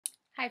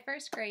Hi,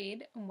 first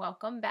grade, and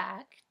welcome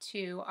back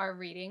to our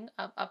reading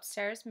of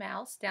Upstairs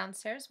Mouse,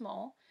 Downstairs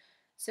Mole.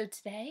 So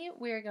today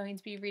we are going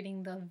to be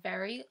reading the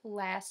very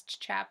last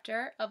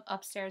chapter of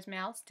Upstairs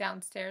Mouse,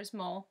 Downstairs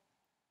Mole.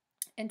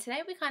 And today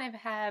we kind of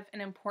have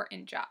an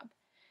important job.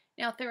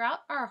 Now, throughout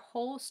our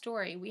whole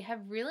story, we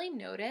have really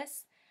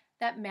noticed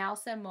that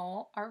Mouse and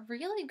Mole are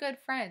really good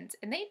friends,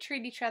 and they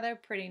treat each other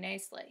pretty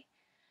nicely.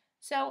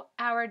 So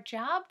our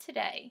job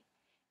today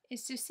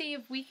is to see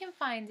if we can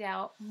find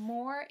out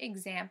more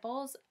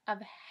examples of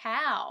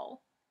how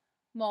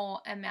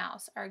Mole and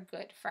Mouse are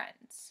good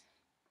friends.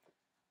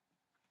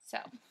 So,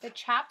 the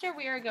chapter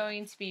we are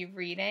going to be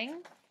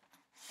reading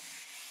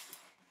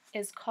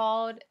is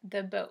called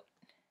The Boat.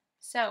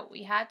 So,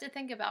 we have to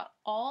think about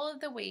all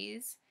of the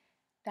ways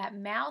that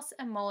Mouse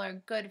and Mole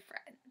are good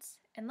friends.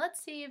 And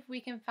let's see if we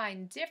can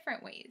find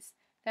different ways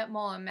that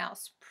Mole and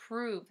Mouse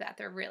prove that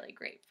they're really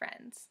great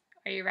friends.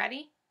 Are you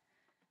ready?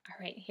 All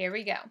right, here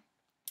we go.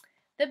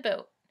 The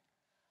boat.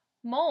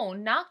 Mole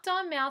knocked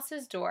on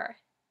Mouse's door.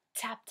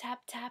 Tap, tap,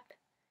 tap.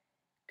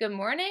 Good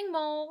morning,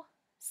 Mole,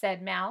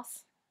 said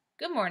Mouse.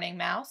 Good morning,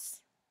 Mouse,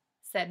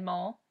 said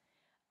Mole.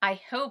 I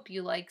hope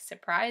you like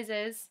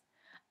surprises.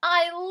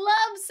 I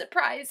love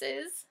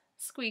surprises,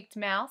 squeaked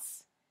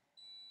Mouse.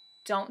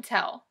 Don't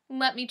tell.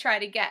 Let me try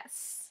to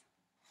guess.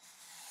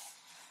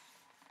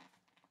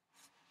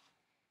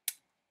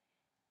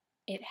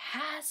 It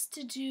has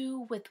to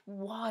do with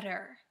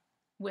water,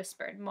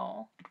 whispered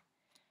Mole.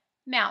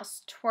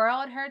 Mouse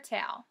twirled her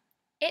tail.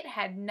 It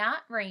had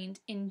not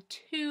rained in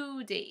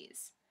 2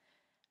 days.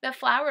 The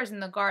flowers in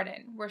the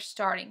garden were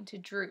starting to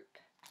droop.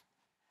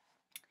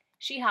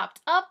 She hopped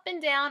up and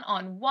down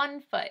on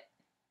one foot.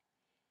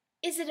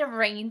 Is it a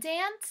rain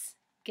dance?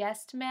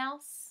 Guessed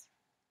Mouse.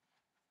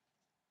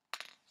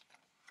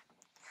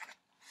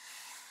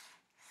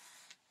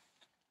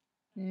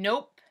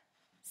 Nope,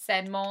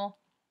 said Mole.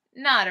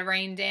 Not a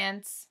rain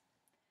dance.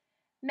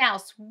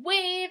 Mouse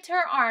waved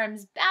her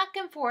arms back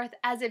and forth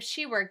as if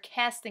she were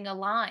casting a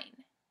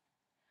line.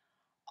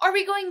 Are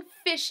we going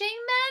fishing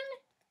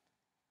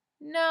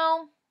then?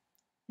 No,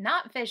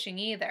 not fishing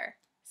either,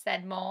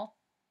 said Mole.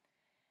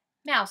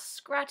 Mouse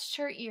scratched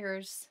her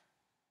ears.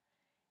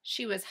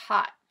 She was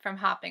hot from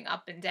hopping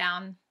up and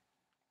down.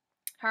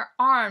 Her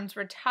arms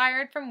were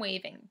tired from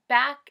waving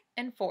back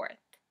and forth.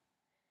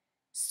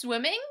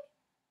 Swimming?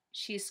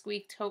 She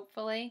squeaked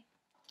hopefully.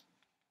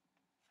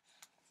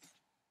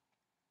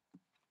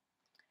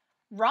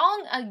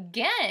 Wrong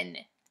again,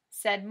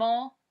 said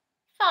Mole.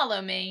 Follow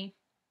me.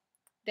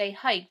 They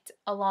hiked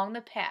along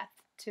the path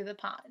to the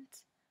pond.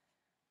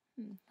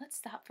 Let's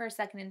stop for a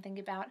second and think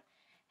about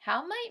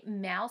how might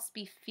Mouse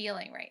be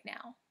feeling right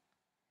now?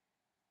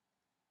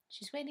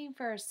 She's waiting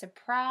for a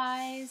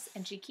surprise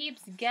and she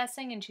keeps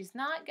guessing and she's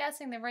not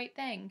guessing the right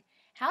thing.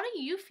 How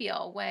do you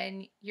feel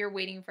when you're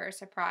waiting for a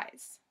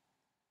surprise?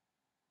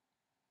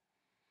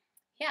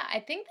 Yeah,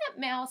 I think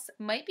that Mouse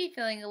might be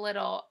feeling a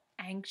little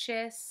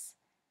anxious,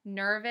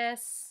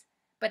 nervous,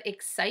 but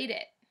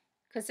excited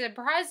because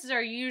surprises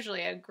are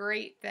usually a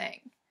great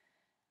thing.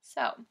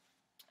 So,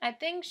 I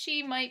think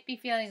she might be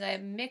feeling a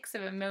mix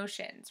of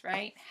emotions,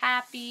 right?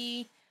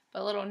 Happy,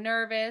 but a little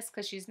nervous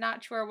because she's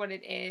not sure what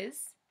it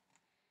is.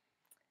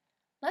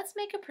 Let's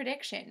make a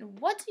prediction.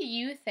 What do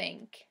you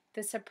think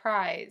the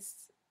surprise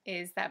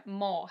is that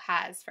Mole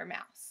has for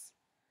Mouse?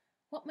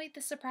 What might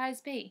the surprise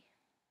be?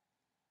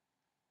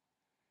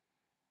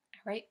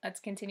 All right, let's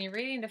continue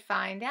reading to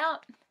find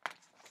out.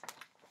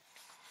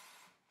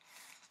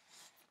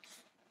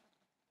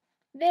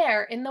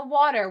 There in the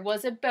water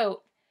was a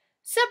boat.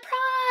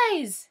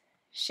 Surprise!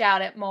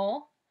 Shouted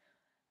Mole.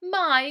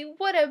 My,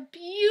 what a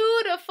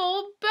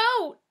beautiful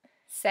boat,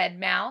 said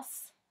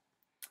Mouse.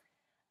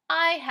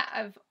 I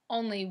have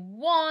only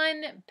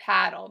one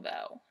paddle,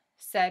 though,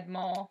 said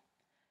Mole.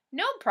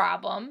 No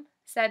problem,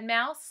 said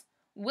Mouse.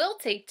 We'll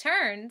take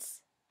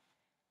turns.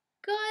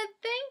 Good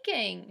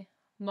thinking,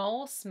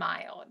 Mole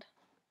smiled.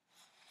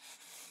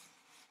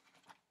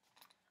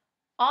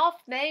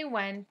 Off they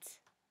went.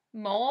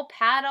 Mole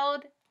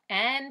paddled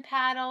and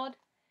paddled.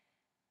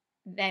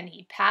 Then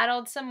he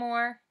paddled some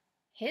more.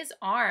 His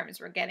arms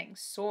were getting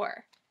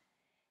sore.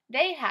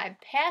 They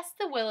had passed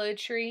the willow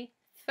tree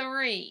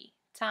 3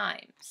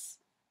 times.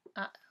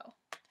 Uh-oh.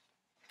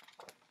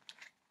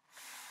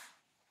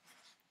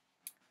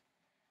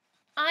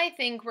 I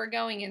think we're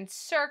going in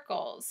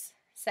circles,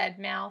 said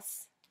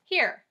Mouse.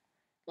 Here,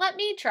 let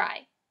me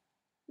try.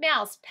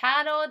 Mouse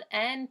paddled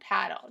and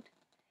paddled.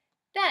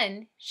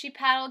 Then she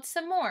paddled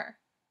some more.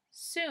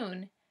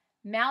 Soon,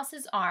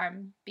 Mouse's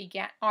arms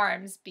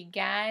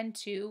began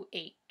to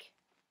ache.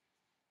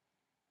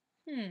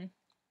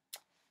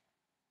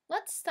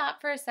 Let's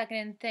stop for a second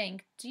and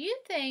think. Do you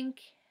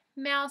think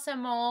Mouse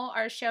and Mole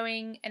are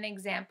showing an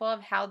example of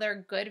how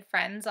they're good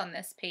friends on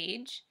this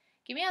page?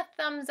 Give me a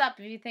thumbs up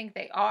if you think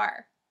they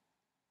are.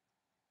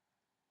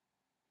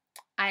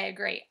 I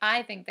agree.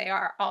 I think they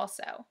are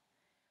also.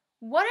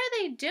 What are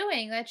they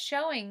doing that's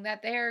showing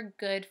that they're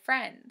good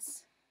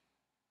friends?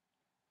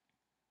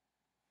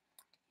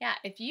 Yeah,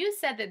 if you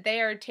said that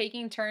they are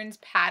taking turns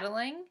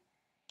paddling,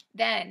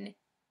 Then,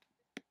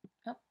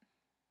 oh,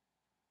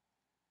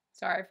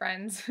 sorry,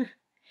 friends.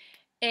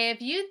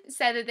 If you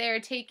said that they are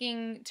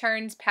taking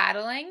turns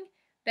paddling,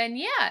 then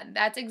yeah,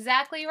 that's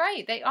exactly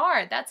right. They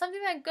are. That's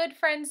something that good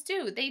friends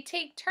do. They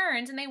take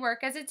turns and they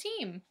work as a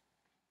team.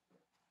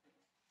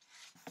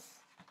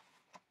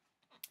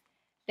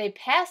 They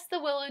passed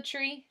the willow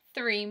tree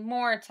 3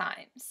 more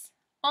times.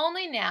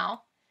 Only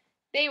now,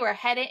 they were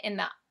headed in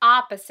the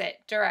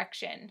opposite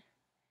direction.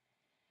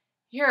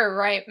 "You're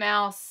right,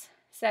 Mouse,"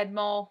 said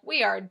Mole.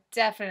 "We are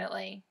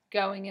definitely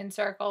going in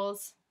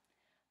circles."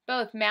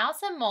 Both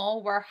Mouse and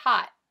Mole were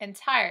hot and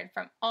tired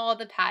from all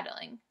the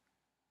paddling.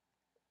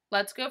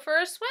 "Let's go for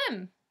a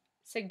swim,"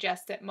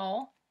 suggested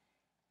Mole.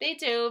 They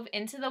dove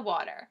into the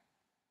water.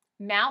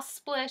 Mouse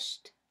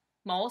splished,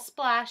 Mole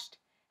splashed.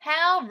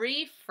 How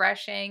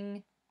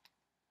refreshing!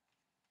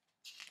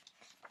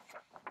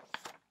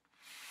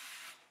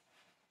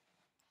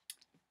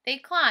 They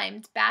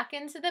climbed back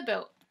into the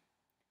boat.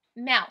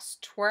 Mouse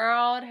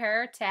twirled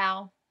her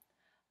tail.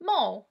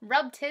 Mole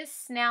rubbed his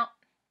snout.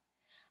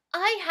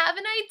 "I have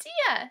an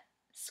idea,"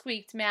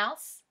 squeaked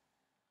Mouse.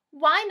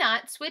 "Why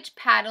not switch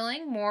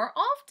paddling more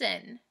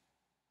often?"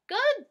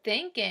 "Good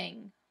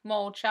thinking,"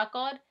 Mole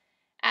chuckled.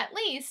 "At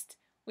least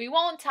we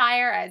won't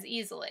tire as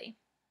easily."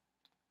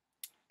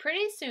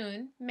 Pretty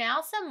soon,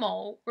 Mouse and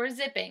Mole were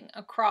zipping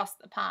across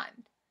the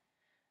pond.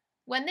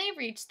 When they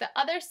reached the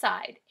other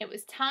side, it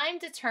was time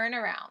to turn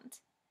around.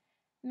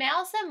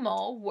 Mouse and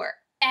Mole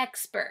were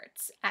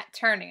experts at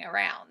turning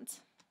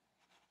around.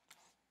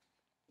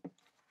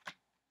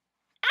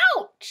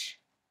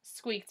 "Ouch!"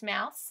 squeaked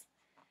Mouse.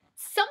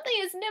 "Something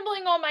is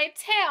nibbling on my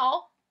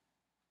tail."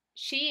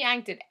 She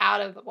yanked it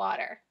out of the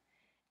water.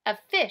 A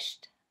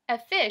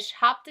fish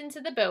hopped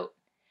into the boat.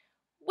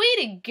 "Way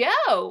to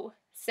go,"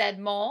 said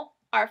Mole.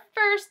 "Our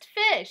first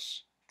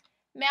fish."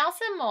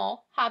 Mouse and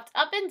Mole hopped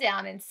up and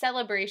down in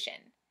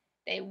celebration.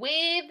 They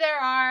waved their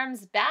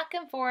arms back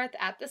and forth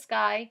at the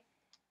sky.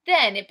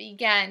 Then it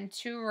began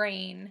to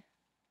rain.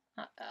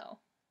 Uh-oh.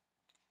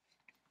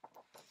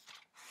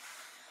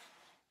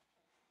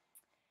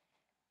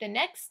 The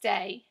next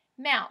day,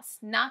 Mouse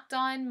knocked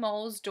on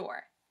Mole's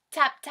door.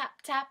 Tap,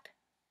 tap, tap.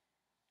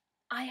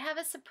 "I have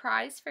a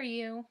surprise for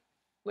you,"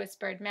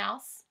 whispered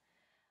Mouse.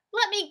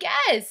 "Let me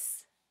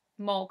guess,"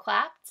 Mole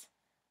clapped.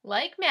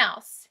 Like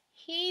Mouse,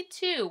 he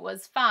too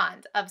was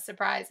fond of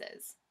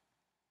surprises.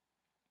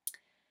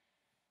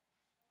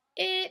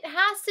 "It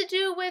has to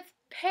do with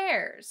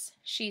pears,"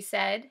 she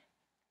said.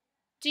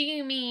 "Do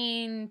you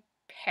mean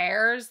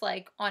pears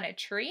like on a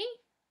tree?"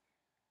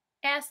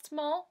 asked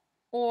Mole.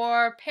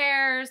 "Or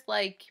pears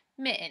like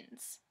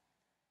mittens?"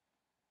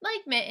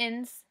 "Like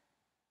mittens,"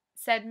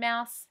 said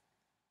Mouse.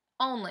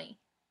 "Only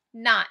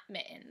not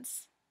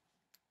mittens."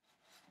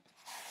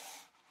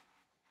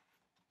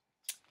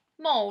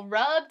 Mole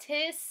rubbed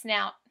his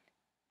snout.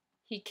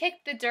 He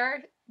kicked the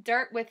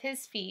dirt with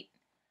his feet.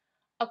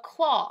 A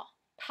claw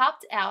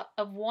popped out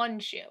of one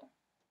shoe.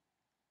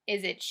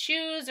 "Is it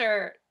shoes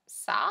or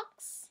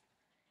socks?"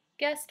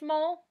 guessed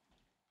Mole.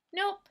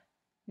 "Nope,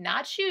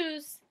 not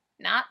shoes,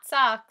 not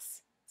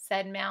socks,"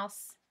 said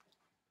Mouse.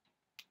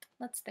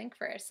 Let's think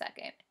for a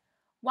second.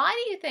 Why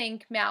do you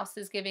think Mouse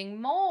is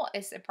giving Mole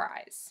a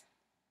surprise?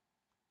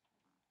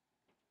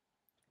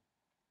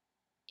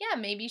 Yeah,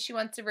 maybe she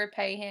wants to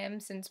repay him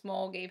since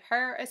Mole gave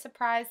her a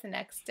surprise the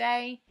next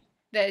day.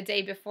 The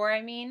day before,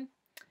 I mean.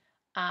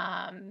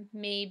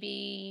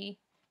 Maybe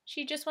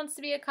she just wants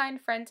to be a kind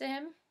friend to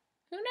him.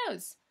 Who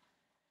knows?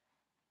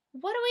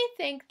 What do we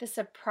think the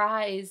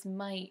surprise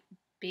might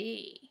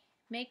be?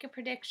 Make a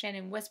prediction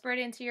and whisper it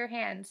into your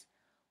hands.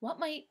 What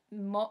might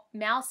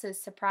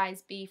Mouse's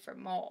surprise be for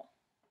Mole?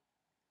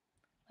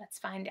 Let's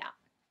find out.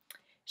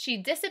 She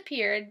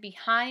disappeared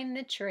behind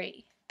the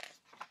tree.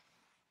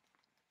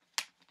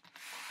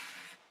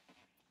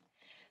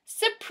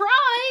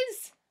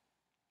 "Surprise!"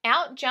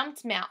 Out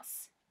jumped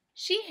Mouse.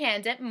 She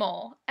handed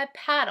Mole a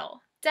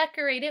paddle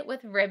decorated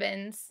with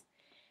ribbons.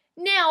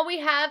 "Now we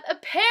have a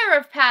pair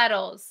of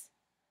paddles."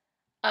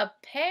 "A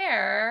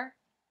pair?"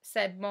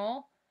 said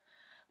Mole.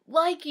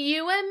 "Like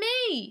you and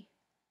me."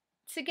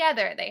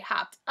 Together they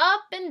hopped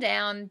up and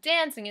down,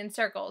 dancing in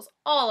circles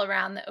all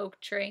around the oak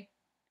tree.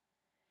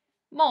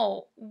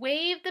 Mole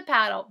waved the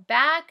paddle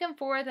back and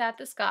forth at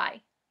the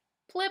sky.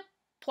 Plip,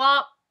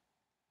 plop.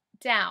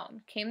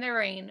 Down came the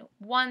rain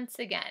once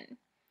again.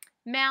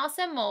 Mouse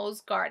and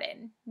Mole's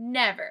garden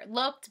never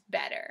looked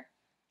better.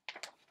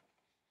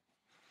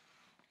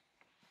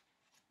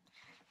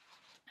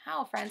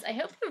 Oh, friends, I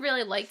hope you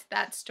really liked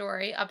that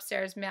story,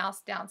 Upstairs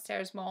Mouse,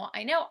 Downstairs Mole.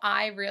 I know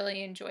I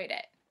really enjoyed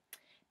it.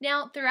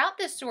 Now, throughout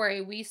this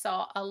story, we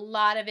saw a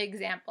lot of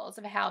examples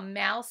of how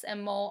Mouse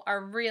and Mole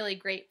are really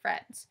great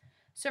friends.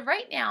 So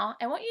right now,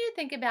 I want you to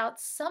think about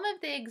some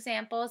of the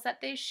examples that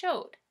they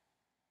showed.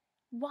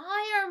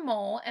 Why are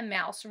Mole and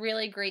Mouse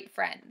really great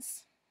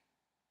friends?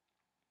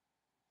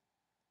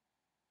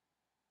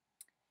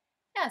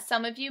 Yeah,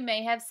 some of you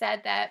may have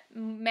said that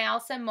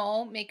Mouse and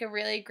Mole make a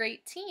really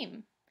great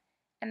team.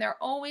 And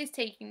they're always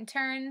taking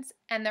turns,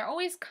 and they're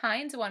always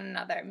kind to one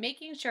another,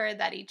 making sure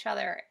that each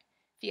other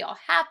feel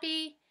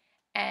happy,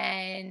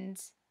 and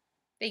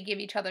they give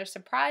each other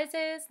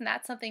surprises, and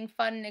that's something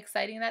fun and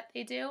exciting that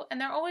they do.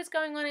 And they're always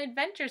going on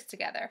adventures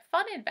together,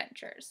 fun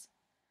adventures.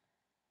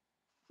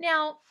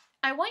 Now,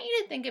 I want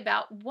you to think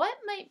about what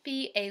might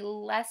be a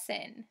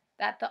lesson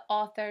that the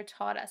author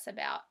taught us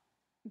about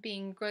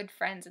being good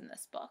friends in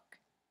this book.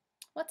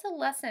 What's a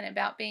lesson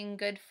about being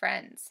good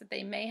friends that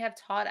they may have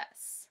taught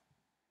us?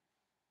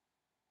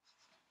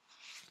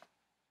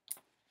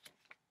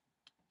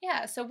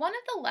 Yeah, so one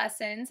of the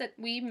lessons that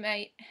we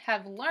might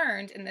have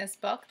learned in this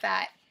book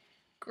that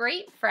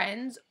great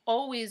friends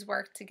always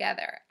work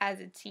together as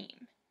a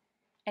team.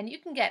 And you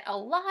can get a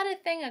lot of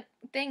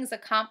things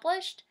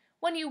accomplished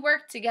when you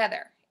work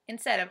together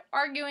instead of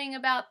arguing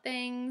about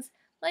things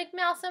like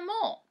Mouse and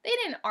Mole. They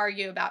didn't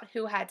argue about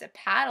who had to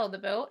paddle the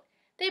boat.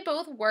 They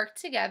both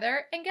worked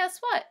together, and guess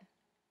what?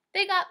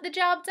 They got the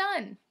job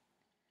done.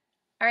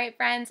 All right,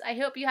 friends, I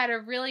hope you had a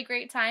really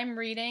great time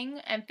reading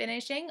and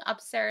finishing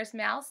Upstairs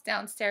Mouse,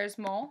 Downstairs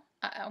Mole.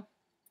 Uh-oh.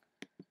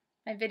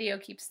 My video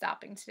keeps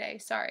stopping today.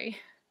 Sorry.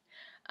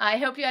 I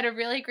hope you had a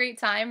really great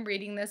time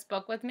reading this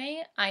book with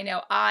me. I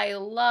know I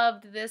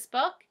loved this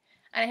book,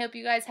 and I hope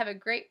you guys have a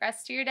great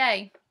rest of your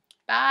day.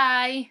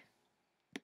 Bye!